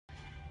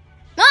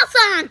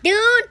on,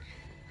 dude.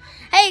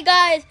 Hey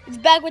guys, it's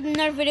back with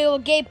another video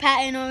with Gabe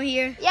Patton over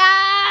here. Yeah.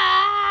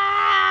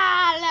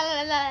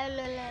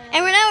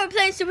 And right now we're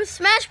playing Super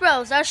Smash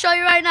Bros. I'll show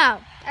you right now.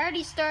 I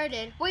already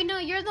started. Wait, no,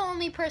 you're the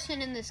only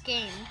person in this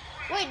game.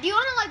 Wait, do you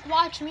want to like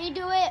watch me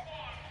do it,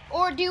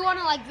 or do you want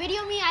to like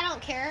video me? I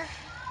don't care.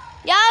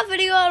 Yeah,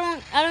 video. I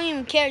don't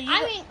even care.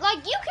 I mean,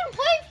 like you can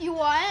play if you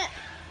want.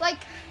 Like,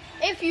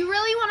 if you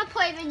really want to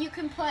play, then you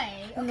can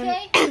play.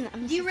 Okay?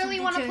 Do you really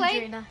want to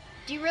play?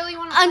 Do you really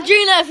want to play?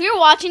 Andrina, if you're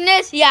watching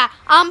this, yeah,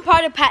 I'm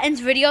part of Patton's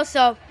video,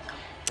 so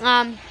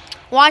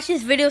watch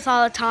his videos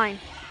all the time.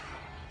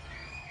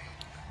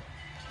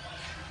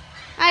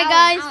 Alright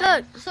guys,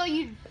 look. So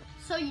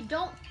you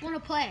don't want to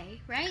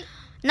play, right?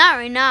 Not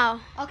right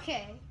now.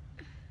 Okay.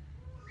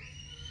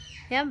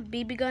 You have a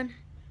BB gun?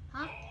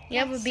 Huh? You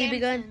have a BB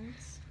gun?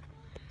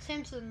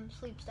 Samson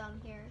sleeps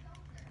down here.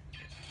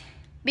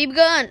 BB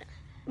gun.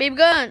 BB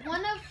gun.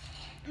 One of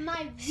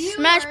my viewers,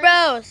 Smash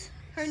Bros.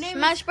 Her name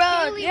Smash is Bros.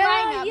 Kaylee Yeah,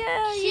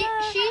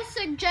 Reinham. She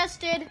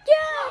suggested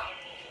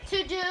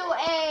to do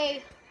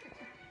a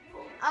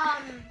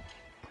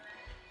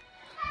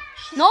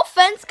no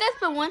offense, guys,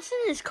 but Winston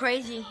is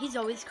crazy. He's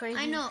always crazy.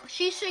 I know.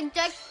 She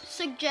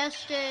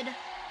suggested.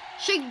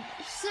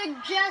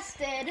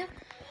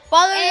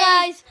 By the way,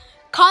 guys,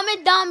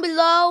 comment down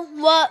below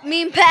what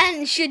me and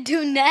Patton should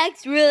do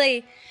next,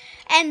 really,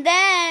 and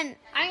then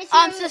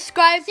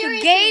subscribe to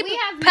Gabe We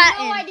have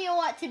Patton. no idea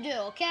what to do.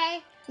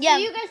 Okay. Yeah.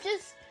 So you guys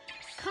just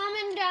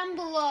comment down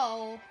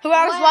below.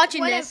 Whoever's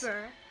watching this.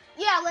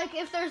 Yeah, like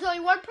if there's only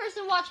one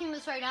person watching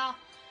this right now,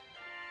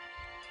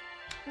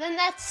 then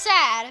that's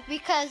sad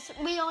because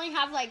we only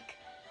have like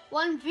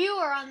one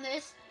viewer on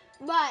this.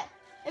 But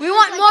we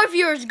want more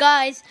viewers,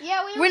 guys.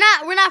 Yeah, we're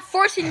not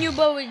forcing you,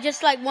 but we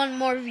just like want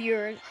more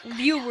viewers.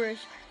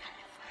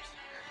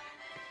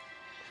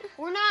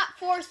 We're not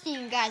forcing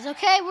you guys,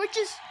 okay?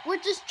 We're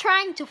just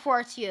trying to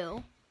force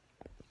you.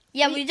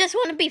 Yeah, we just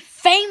want to be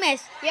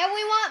famous. Yeah,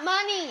 we want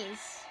monies.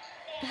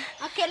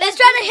 Okay, let's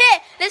try to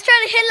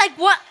hit like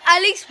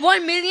at least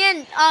 1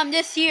 million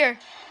this year.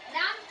 Now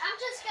I'm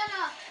just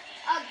gonna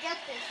get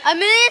this. 1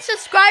 million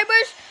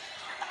subscribers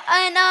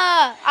and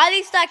at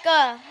least like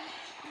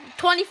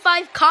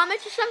 25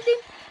 comments or something.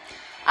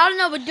 I don't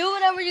know, but do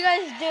whatever you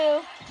guys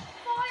do.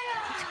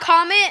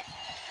 Comment,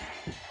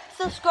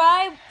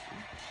 subscribe,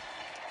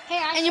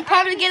 and you'll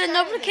probably get a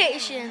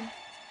notification.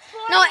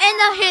 No,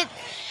 and hit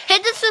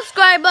the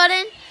subscribe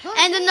button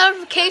and the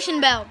notification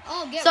bell.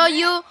 So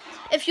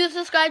if you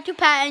subscribe to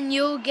Patton,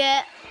 you'll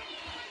get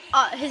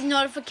his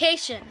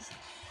notifications.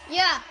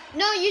 Yeah.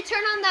 No, you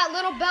turn on that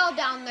little bell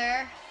down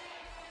there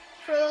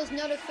for those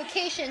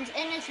notifications,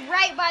 and it's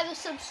right by the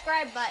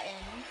subscribe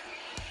button.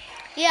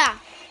 Yeah.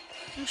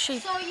 So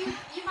you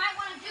might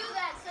want to do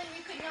that so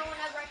you can know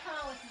whenever I come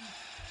out with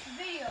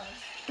videos.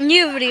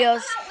 New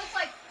videos. I come out with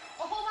like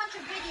a whole bunch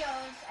of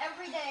videos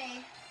every day,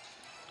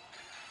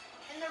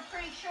 and they're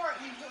pretty short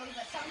usually,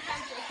 but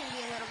sometimes they can be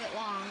a little bit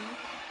long.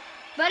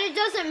 But it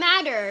doesn't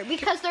matter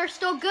because they're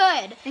still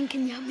good. And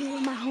can you help me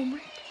with my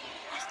homework?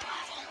 I still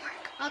have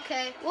homework.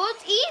 Okay. Well,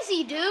 it's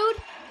easy, dude.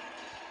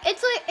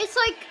 It's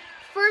like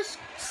first,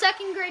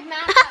 second grade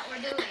math that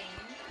we're doing.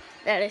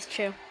 That is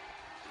true.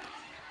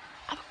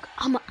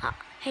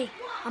 Hey,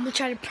 I'm gonna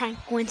try to prank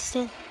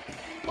Winston.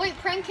 Wait,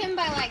 prank him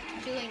by like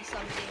doing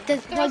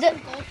something.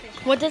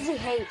 What does he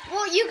hate?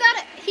 Well, he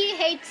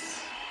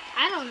hates,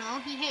 I don't know,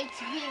 he hates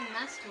being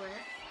messed with.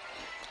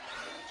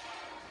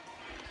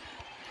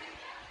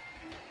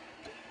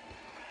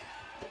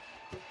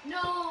 No,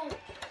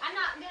 I'm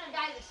not gonna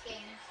die this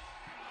game.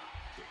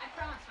 I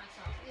promise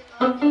myself.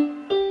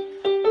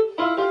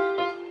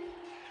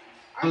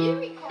 Are you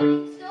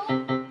recording still?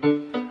 Alan,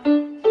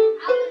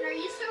 are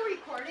you still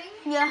recording?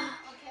 Yeah.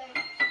 Okay.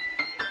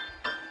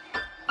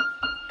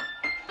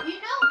 You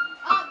know,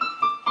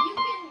 you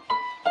can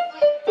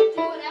like do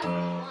whatever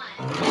you want.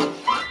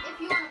 If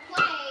you want to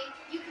play,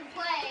 you can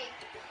play.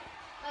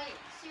 Like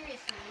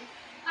seriously.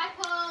 Hi,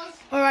 Pose.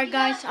 All right,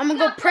 guys, I'm gonna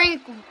go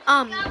prank. You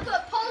gotta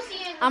put Posey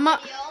in the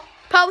video.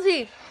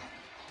 Posey.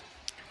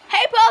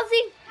 Hey,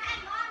 Posey.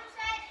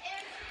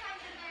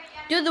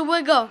 Do the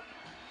wiggle.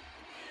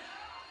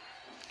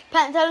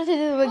 Pat, tell her to do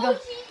the wiggle.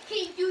 Posey, can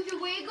you do the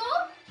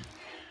wiggle?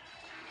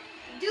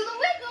 Do the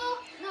wiggle.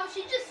 No,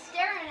 she's just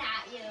staring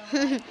at you.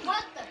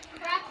 What the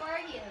crap are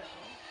you?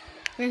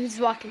 He's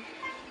walking.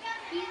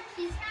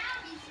 He's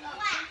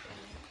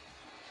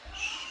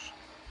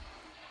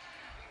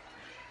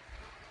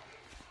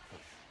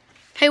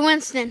Hey,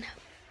 Winston.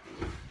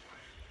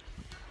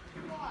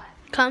 What?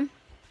 Come.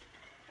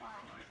 Why?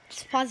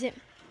 Just pause it.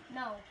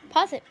 No.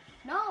 Pause it.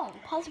 No.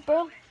 Pause it,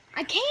 bro.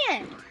 I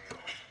can't.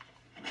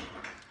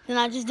 Then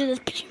I'll just do this.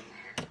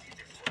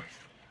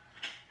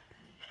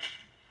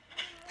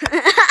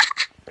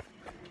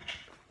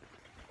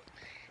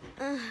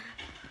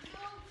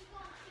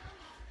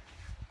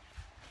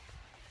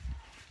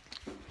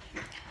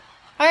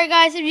 Alright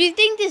guys, if you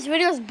think this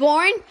video is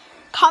boring,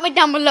 comment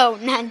down below.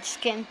 Nah, I'm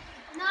just kidding.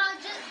 No, I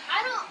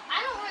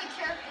don't really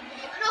care if the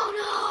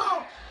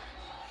video.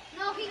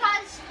 No, he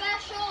got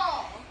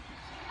special.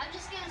 I'm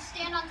just gonna stay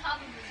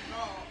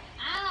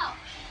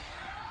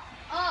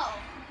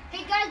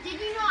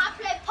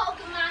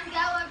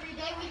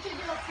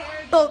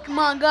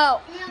Pokemon Go.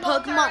 Even though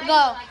it's Pokemon already Go.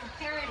 like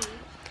a parody.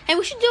 Hey,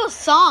 we should do a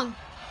song.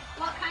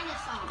 What kind of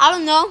song? I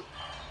don't know.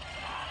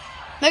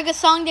 Make a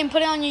song, then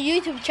put it on your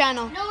YouTube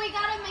channel. No, we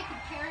gotta make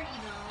a parody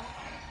though.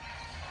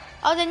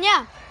 Oh, then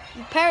yeah,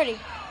 a parody.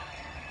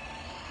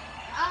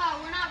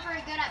 We're not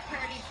very good at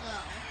parodies though.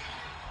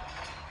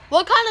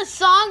 What kind of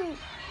song?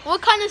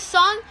 What kind of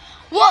song?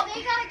 Yeah, What?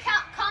 they gotta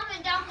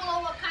comment down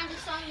below what kind of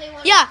song they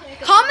want. Yeah, us to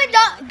make a comment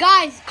parody down,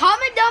 guys.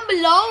 Comment down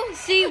below.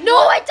 See of.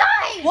 No, it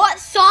died. what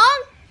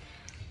song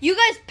you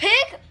guys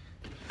pick,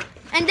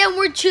 and then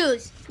we'll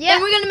choose. Yeah,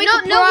 Then we're gonna make no,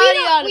 a parody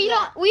no, out of we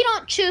that. don't. We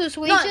don't choose.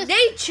 We No, just.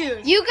 they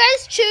choose. You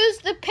guys choose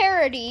the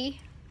parody.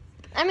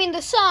 I mean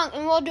the song,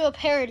 and we'll do a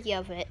parody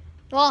of it.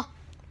 Well,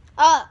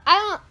 I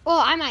don't. Well,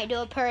 I might do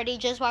a parody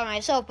just by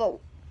myself, but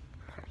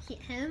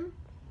him,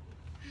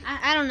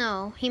 I don't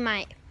know. He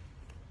might.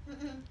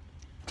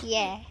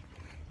 Yeah.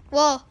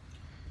 Well,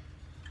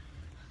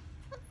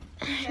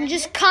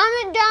 just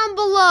comment down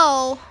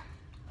below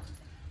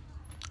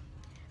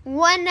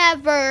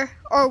whenever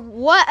or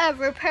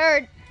whatever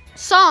parody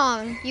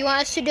song you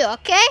want us to do.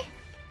 Okay?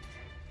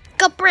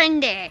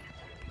 Comprende.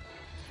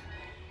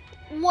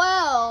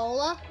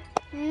 Well,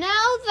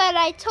 now that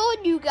I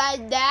told you guys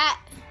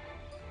that,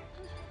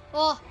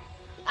 well,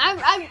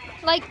 I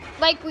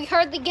like we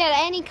hardly get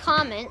any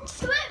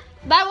comments,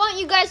 but I want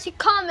you guys to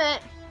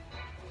comment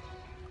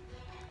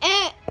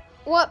and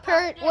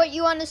what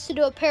you want us to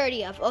do a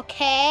parody of,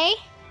 okay?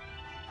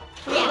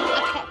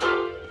 Yeah, okay.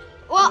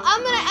 Well,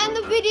 I'm gonna end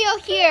the video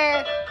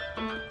here,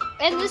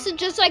 and this is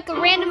just like a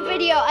random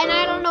video, and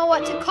I don't know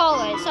what to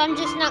call it, so I'm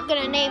just not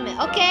gonna name it,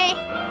 okay?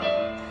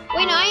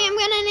 Wait, no, I am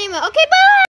gonna name it. Okay, bye!